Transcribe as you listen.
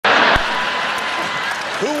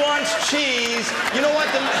cheese. You know what?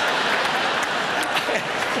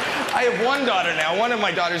 I have one daughter now. One of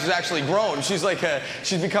my daughters is actually grown. She's like,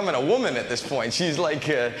 she's becoming a woman at this point. She's like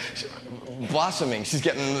blossoming. She's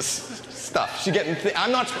getting this stuff. She's getting.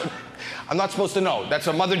 I'm not supposed to know. That's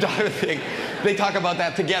a mother-daughter thing. They talk about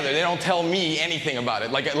that together. They don't tell me anything about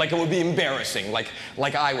it. Like it would be embarrassing. Like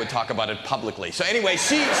I would talk about it publicly. So anyway,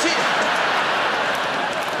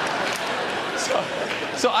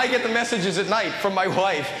 So I get the messages at night from my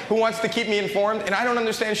wife who wants to keep me informed, and I don't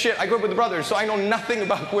understand shit. I grew up with brothers, so I know nothing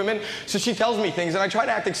about women. So she tells me things, and I try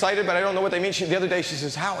to act excited, but I don't know what they mean. The other day, she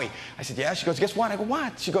says, Howie. I said, yeah. She goes, guess what? I go,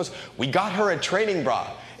 what? She goes, we got her a training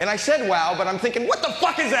bra. And I said, wow, but I'm thinking, what the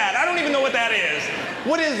fuck is that? I don't even know what that is.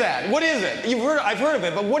 What is that? What is it? I've heard of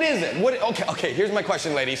it, but what is it? Okay, here's my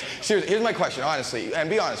question, ladies. Seriously, here's my question, honestly, and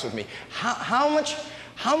be honest with me.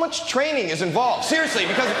 How much training is involved? Seriously,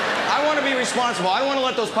 because I want to be responsible. I don't want to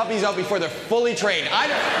let those puppies out before they're fully trained. I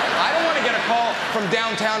don't want to get a call from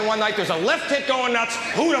downtown one night. There's a left hit going nuts.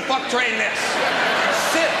 Who the fuck trained this?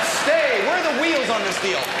 Sit, stay. Where are the wheels on this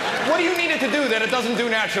deal? What do you need it to do that it doesn't do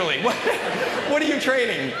naturally? What are you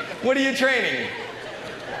training? What are you training?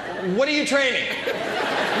 What are you training?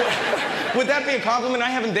 Would that be a compliment?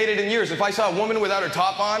 I haven't dated in years. If I saw a woman without her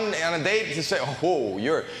top on a date, to say, oh,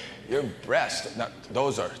 your breasts,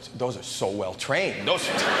 those are so well trained.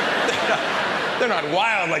 They're not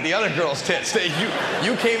wild like the other girls' tits.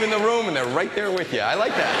 You came in the room and they're right there with you. I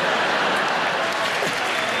like that.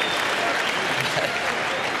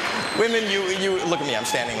 Women, you look at me. I'm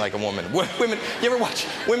standing like a woman. Women, you ever watch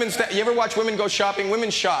women go shopping? Women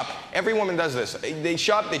shop. Every woman does this. They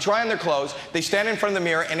shop. They try on their clothes. They stand in front of the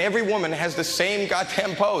mirror, and every woman has the same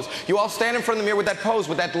goddamn pose. You all stand in front of the mirror with that pose,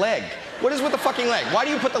 with that leg. What is with the fucking leg? Why do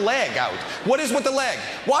you put the leg out? What is with the leg?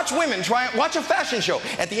 Watch women try. Watch a fashion show.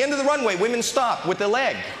 At the end of the runway, women stop with the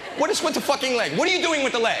leg. What is with the fucking leg? What are you doing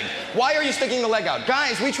with the leg? Why are you sticking the leg out?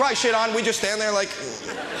 Guys, we try shit on. We just stand there like.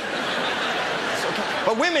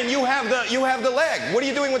 But women, you have the leg. What are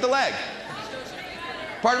you doing with the leg?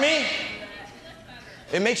 Pardon me?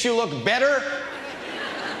 It makes you look better?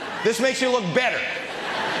 This makes you look better.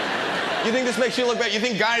 You think this makes you look better? You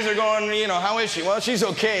think guys are going, you know, how is she? Well, she's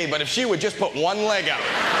okay, but if she would just put one leg out,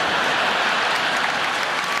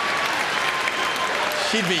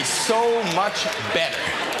 she'd be so much better.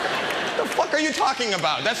 What the fuck are you talking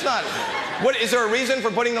about? That's not... What, is there a reason for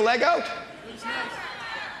putting the leg out?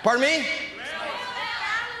 Pardon me?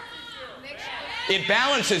 It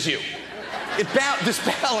balances you. This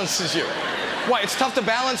balances you. Why, it's tough to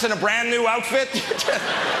balance in a brand new outfit?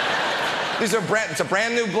 It's a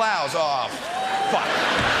brand new blouse. Oh, fuck.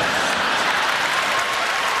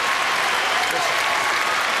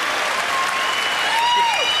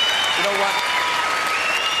 You know what?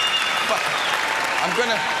 Fuck.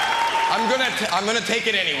 I'm gonna take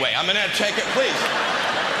it anyway. I'm gonna take it, please.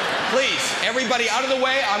 Please, everybody out of the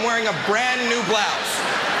way. I'm wearing a brand new blouse.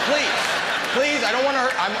 Please. Please, I don't want to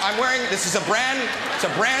hurt. I'm wearing, this is a brand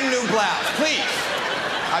new blouse. Please.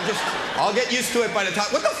 I'll get used to it by the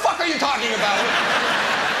time. What the fuck are you talking about?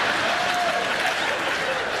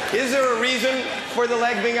 Is there a reason for the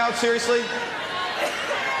leg being out, seriously?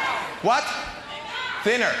 What?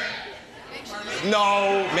 Thinner.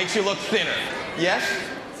 No, makes you look thinner. Yes?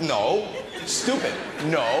 No. Stupid.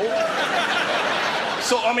 No.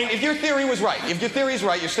 So, I mean, if your theory was right, if your theory is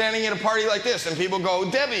right, you're standing at a party like this and people go,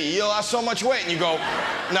 Debbie, you lost so much weight. And you go,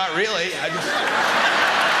 not really.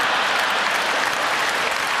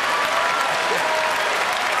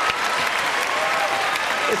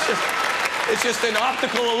 It's just an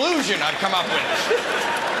optical illusion I've come up with.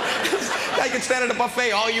 I can stand at a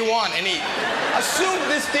buffet all you want and eat. Assume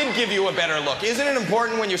this did give you a better look. Isn't it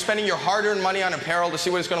important when you're spending your hard-earned money on apparel to see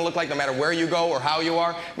what it's going to look like no matter where you go or how you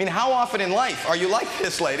are? I mean, how often in life are you like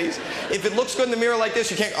this, ladies? If it looks good in the mirror like this,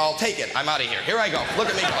 you can't, I'll take it. I'm out of here. Here I go. Look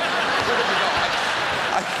at me go. Look at me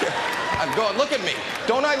go. I'm going. Look at me.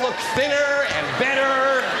 Don't I look thinner and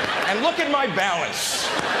better? And look at my balance.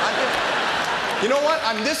 You know what?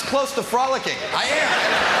 I'm this close to frolicking. I am.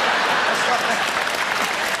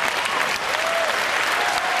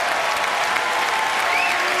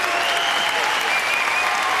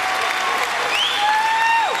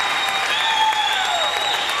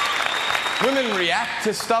 Women react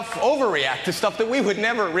to stuff, overreact to stuff that we would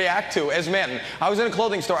never react to as men. I was in a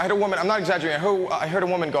clothing store. I had a woman, I'm not exaggerating, I heard a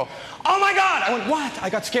woman go, oh my God! I went, what? I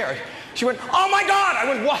got scared. She went, oh my God! I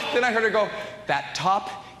went, what? Then I heard her go, that top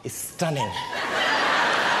is stunning.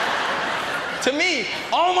 To me,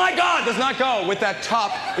 oh my God does not go with that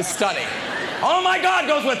top is stunning. Oh my God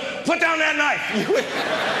goes with, put down that knife.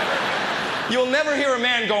 You'll never hear a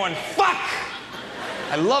man going, fuck!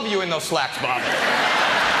 I love you in those slacks, Bob.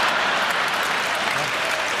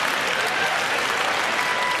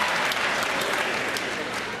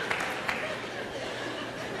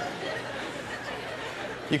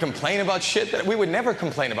 You complain about shit that we would never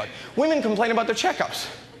complain about. Women complain about their checkups.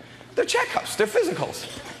 Their checkups, their physicals.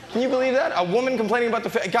 Can you believe that? A woman complaining about the...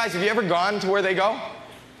 Guys, have you ever gone to where they go?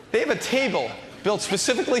 They have a table built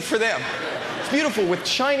specifically for them. It's beautiful with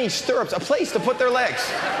shiny stirrups, a place to put their legs.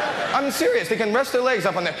 I'm serious, they can rest their legs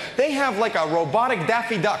up on there. They have like a robotic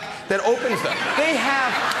Daffy Duck that opens them. They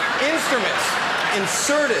have instruments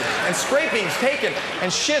inserted and scrapings taken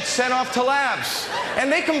and shit sent off to labs.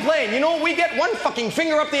 And they complain. You know what we get? One fucking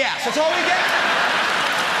finger up the ass. That's all we get.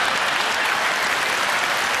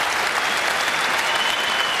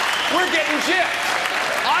 We're getting gypped.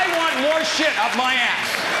 I want more shit up my ass.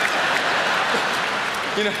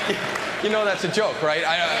 You know that's a joke, right?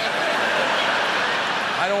 I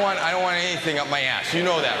don't want anything up my ass. You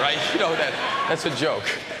know that, right? You know that's a joke.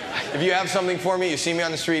 If you have something for me, you see me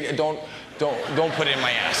on the street, don't put it in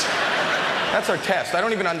my ass. That's our test. I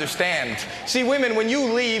don't even understand. See, women, when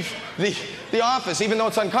you leave the office, even though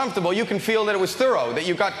it's uncomfortable, you can feel that it was thorough, that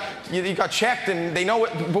you got checked and they know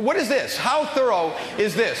it. But what is this? How thorough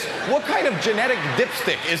is this? What kind of genetic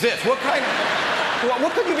dipstick is this? What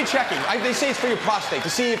could you be checking? They say it's for your prostate, to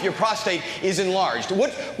see if your prostate is enlarged.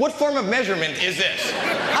 What form of measurement is this?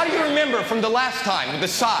 How do you remember from the last time, the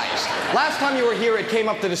size? Last time you were here, it came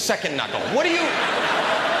up to the second knuckle. What do you...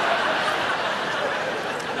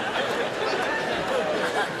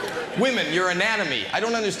 Women, your anatomy. I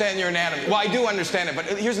don't understand your anatomy. Well, I do understand it, but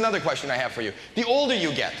here's another question I have for you. The older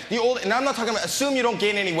you get, and I'm not talking about, assume you don't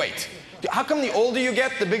gain any weight. How come the older you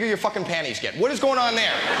get, the bigger your fucking panties get? What is going on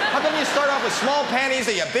there? How come you start off with small panties,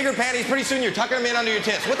 then you have bigger panties, pretty soon you're tucking them in under your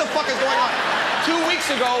tits? What the fuck is going on? 2 weeks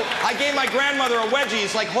ago, I gave my grandmother a wedgie.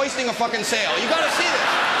 It's like hoisting a fucking sail. You gotta see this.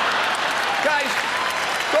 Guys,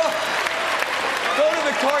 go to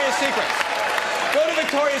Victoria's Secrets. Go to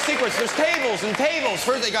Victoria's Secrets. There's tables and tables.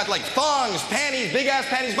 First they got like thongs, panties, big ass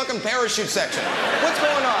panties, fucking parachute section. What's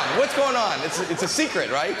going on? What's going on? It's a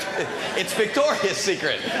secret, right? It's Victoria's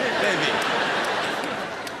Secret, maybe.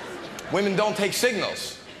 Women don't take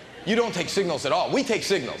signals. You don't take signals at all. We take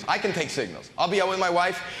signals. I can take signals. I'll be out with my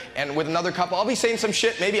wife and with another couple. I'll be saying some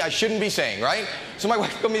shit maybe I shouldn't be saying, right? So my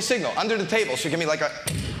wife will give me a signal. Under the table, she'll give me like a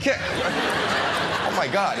kick. Oh my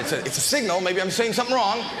God, it's a signal. Maybe I'm saying something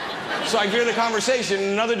wrong. So I veer the conversation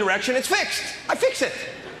in another direction. It's fixed. I fix it.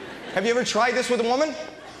 Have you ever tried this with a woman?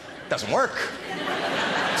 Doesn't work.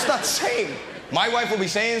 It's not the same. My wife will be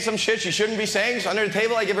saying some shit she shouldn't be saying. So under the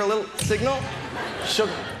table, I give her a little signal. She'll...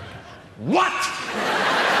 What?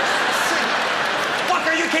 Fuck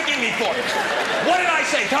are you kicking me for? What did I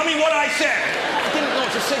say? Tell me what I said. I didn't know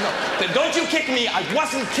it's a signal. Then don't you kick me. I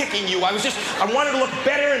wasn't kicking you. I wanted to look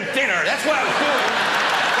better and thinner. That's what I was doing.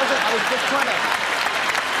 I was just trying to...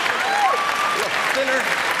 Thinner.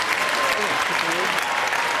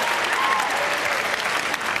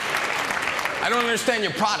 I don't understand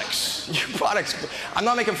your products. Your products. I'm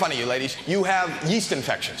not making fun of you, ladies. You have yeast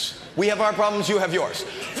infections. We have our problems, you have yours.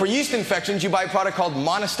 For yeast infections, you buy a product called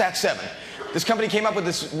Monistat 7. This company came up with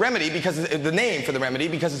this remedy because the name for the remedy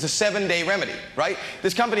because it's a 7-day remedy, right?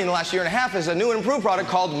 This company in the last year and a half has a new and improved product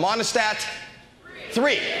called Monistat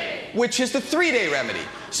 3, which is the 3-day remedy.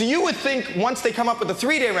 So you would think once they come up with the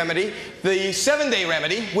 3-day remedy, the 7-day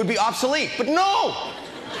remedy would be obsolete. But no!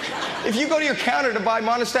 If you go to your counter to buy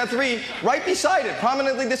Monistat 3, right beside it,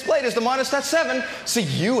 prominently displayed, is the Monistat 7, so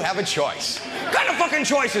you have a choice. What kind of fucking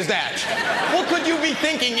choice is that? What could you be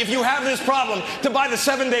thinking if you have this problem to buy the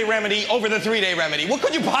 7-day remedy over the 3-day remedy? What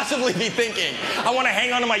could you possibly be thinking? I want to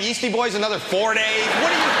hang on to my yeasty boys another 4 days?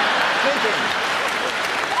 What are you thinking?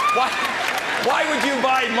 Why would you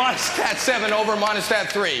buy Monistat 7 over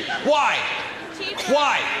Monistat 3? Why? Cheaper.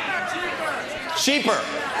 Why? Cheaper.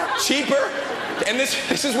 Cheaper? And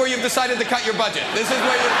this is where you've decided to cut your budget. This is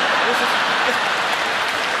where you...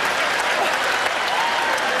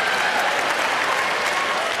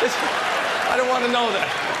 I don't want to know that.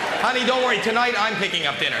 Honey, don't worry. Tonight, I'm picking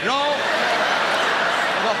up dinner. No.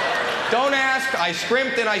 Don't ask. I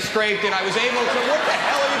scrimped and I scraped and I was able to... What the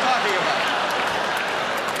hell are you talking about?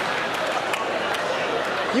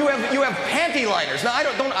 You have panty liners. Now I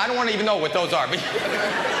don't want to even know what those are, but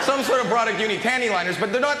some sort of product you need panty liners,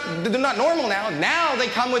 but they're not normal now. Now they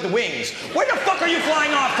come with wings. Where the fuck are you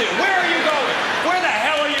flying off to? Where are you going? Where the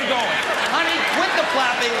hell are you going? Honey, quit the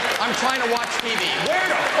flapping. I'm trying to watch TV. Where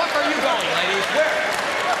the fuck are you going, ladies? Where?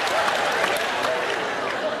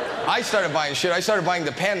 I started buying shit. I started buying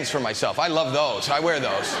the pens for myself. I love those. I wear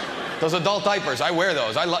those. Those adult diapers, I wear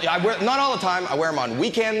those. I wear, not all the time, I wear them on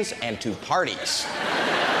weekends and to parties.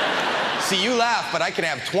 See, you laugh, but I can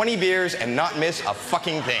have 20 beers and not miss a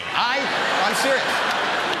fucking thing. I'm serious.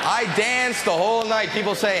 I danced the whole night.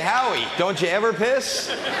 People say, Howie, don't you ever piss?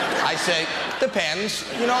 I say, depends.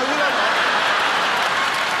 You know, you don't.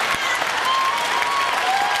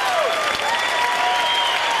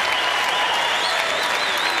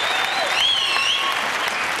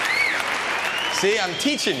 See, I'm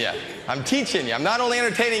teaching you. I'm teaching you. I'm not only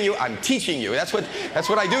entertaining you, I'm teaching you. That's what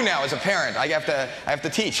I do now as a parent. I have to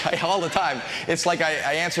teach all the time. It's like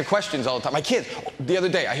I answer questions all the time. My kids, the other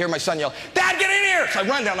day, I hear my son yell, Dad, get in here! So I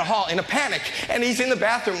run down the hall in a panic, and he's in the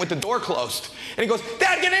bathroom with the door closed. And he goes,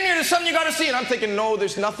 Dad, get in here, there's something you gotta see. And I'm thinking, no,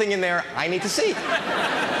 there's nothing in there I need to see.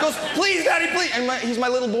 He goes, please, Daddy, please. And he's my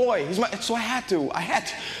little boy. So I had to.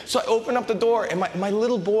 So I open up the door, and my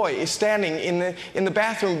little boy is standing in the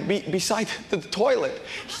bathroom beside the toilet.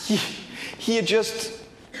 He had just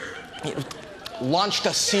launched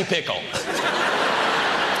a sea pickle.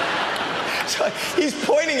 So he's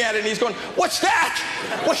pointing at it and he's going, what's that?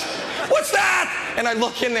 What's that? And I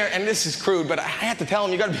look in there, and this is crude, but I had to tell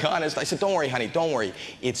him, you gotta be honest. I said, don't worry, honey, don't worry.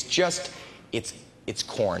 It's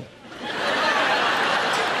corn.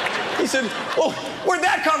 He said, well, where'd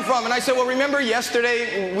that come from? And I said, well, remember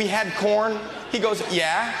yesterday we had corn? He goes,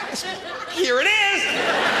 yeah. I said, here it is.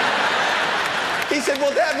 He said,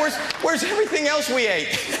 well, Dad, where's everything else we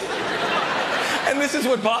ate? And this is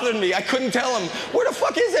what bothered me. I couldn't tell him, where the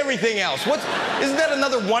fuck is everything else? Isn't that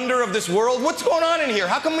another wonder of this world? What's going on in here?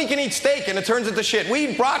 How come we can eat steak and it turns into shit? We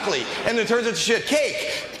eat broccoli and it turns into shit.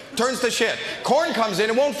 Cake turns to shit. Corn comes in,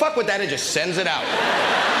 it won't fuck with that, it just sends it out.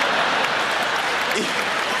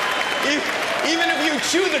 Even if you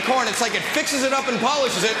chew the corn, it's like it fixes it up and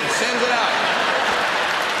polishes it and sends it out.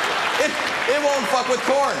 It won't fuck with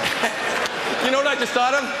corn. You know what I just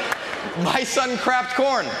thought of? My son crapped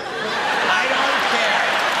corn. I don't care.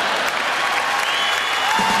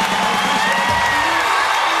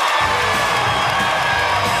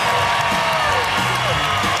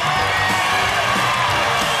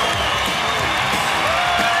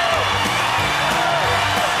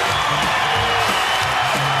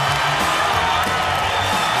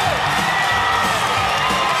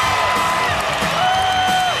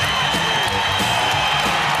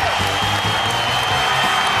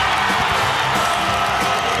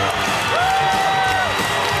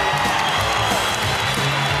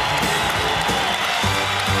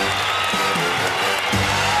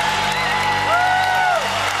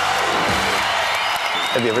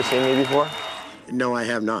 Have you ever seen me before? No, I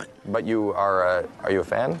have not. But you are you a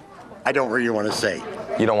fan? I don't really want to say.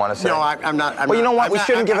 You don't want to say? No, I'm not. Well, you know what? We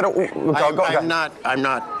shouldn't give it a... I'm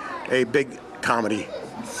not a big comedy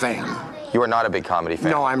fan. You are not a big comedy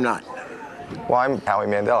fan? No, I'm not. Well, I'm Howie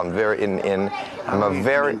Mandel. I'm very Mandel.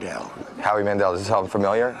 Howie Mandel. Does this sound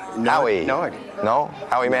familiar? No, Howie. No?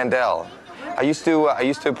 Howie Mandel. I used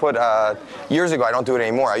to put years ago. I don't do it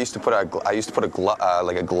anymore. I used to put a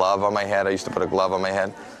glove on my head. I used to put a glove on my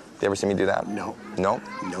head. You ever see me do that? No. No?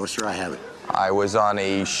 No, sir, I haven't. I was on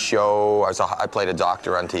a show. I played a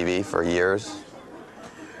doctor on TV for years.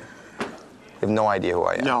 You have no idea who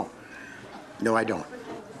I am. No. No, I don't.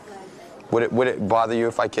 Would it bother you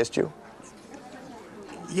if I kissed you?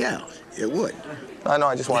 Yeah, it would. No,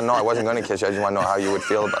 I just want to know. I wasn't going to kiss you. I just want to know how you would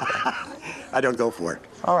feel about that. I don't go for it.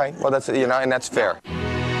 All right. Well, that's, and that's fair.